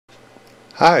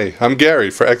Hi, I'm Gary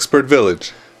for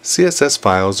ExpertVillage. CSS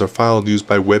files are files used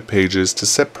by web pages to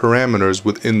set parameters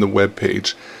within the web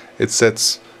page. It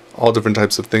sets all different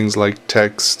types of things like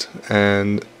text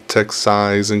and text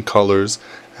size and colors,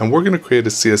 and we're going to create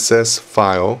a CSS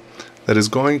file that is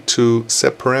going to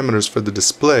set parameters for the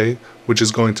display, which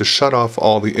is going to shut off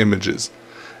all the images.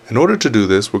 In order to do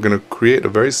this, we're going to create a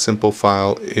very simple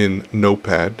file in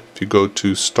Notepad. If you go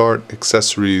to Start,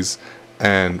 Accessories,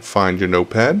 and find your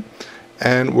Notepad,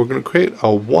 and we're going to create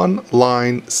a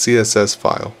one-line CSS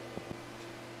file.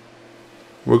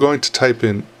 We're going to type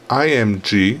in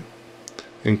img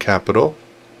in capital,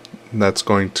 and that's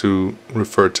going to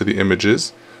refer to the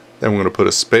images. Then we're going to put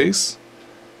a space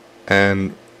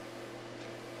and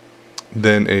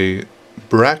then a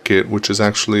bracket, which is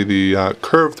actually the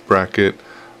curved bracket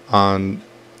on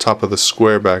top of the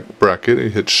square bracket. You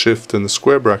hit shift in the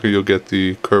square bracket, you'll get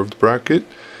the curved bracket.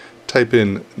 Type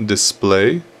in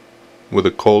display with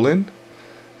a colon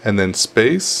and then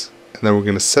space, and then we're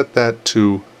going to set that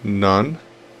to none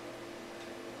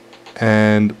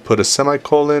and put a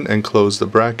semicolon and close the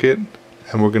bracket,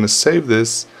 and we're going to save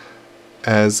this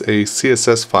as a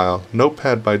CSS file.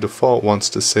 Notepad by default wants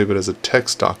to save it as a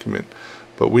text document,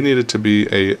 but we need it to be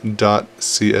a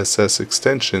 .css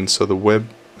extension so the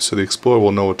Explorer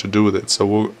will know what to do with it. So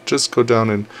we'll just go down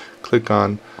and click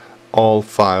on all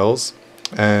files,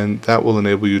 and that will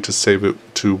enable you to save it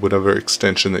to whatever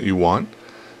extension that you want.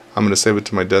 I'm going to save it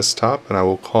to my desktop, and I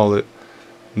will call it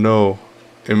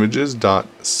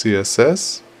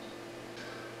noimages.css.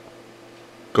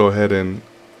 Go ahead and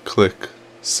click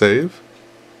save.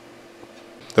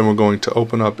 Then we're going to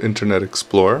open up Internet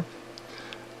Explorer,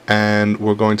 and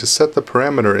we're going to set the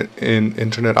parameter in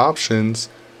Internet Options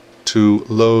to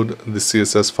load the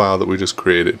CSS file that we just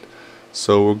created.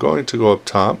 So we're going to go up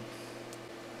top,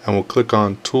 and we'll click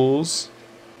on Tools,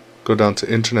 go down to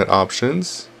Internet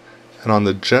Options, and on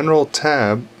the General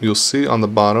tab you'll see on the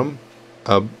bottom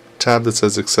a tab that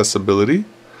says Accessibility.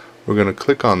 We're going to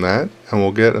click on that, and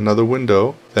we'll get another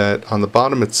window that on the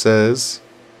bottom it says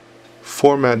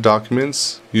Format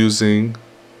Documents using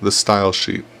the style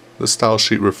sheet. The style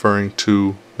sheet referring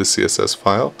to the CSS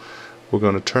file. We're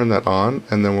going to turn that on,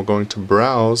 and then we're going to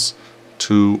browse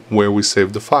to where we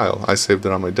saved the file. I saved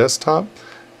it on my desktop,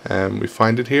 and we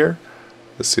find it here,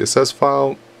 the CSS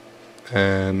file,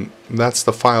 and that's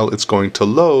the file it's going to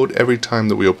load every time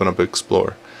that we open up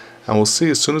Explorer. And we'll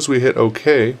see as soon as we hit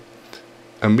OK,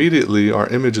 immediately our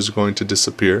image is going to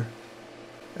disappear.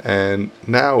 And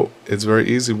now it's very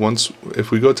easy.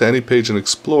 If we go to any page in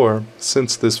Explorer,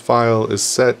 since this file is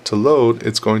set to load,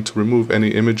 it's going to remove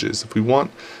any images. If we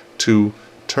want to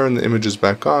turn the images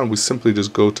back on, we simply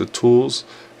just go to Tools,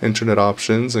 Internet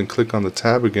Options, and click on the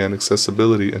tab again,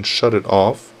 Accessibility, and shut it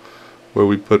off. Where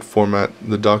we put Format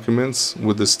the Documents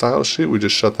with the style sheet, we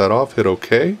just shut that off, hit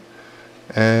OK,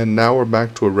 and now we're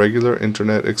back to a regular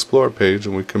Internet Explorer page,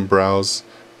 and we can browse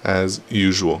as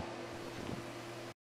usual.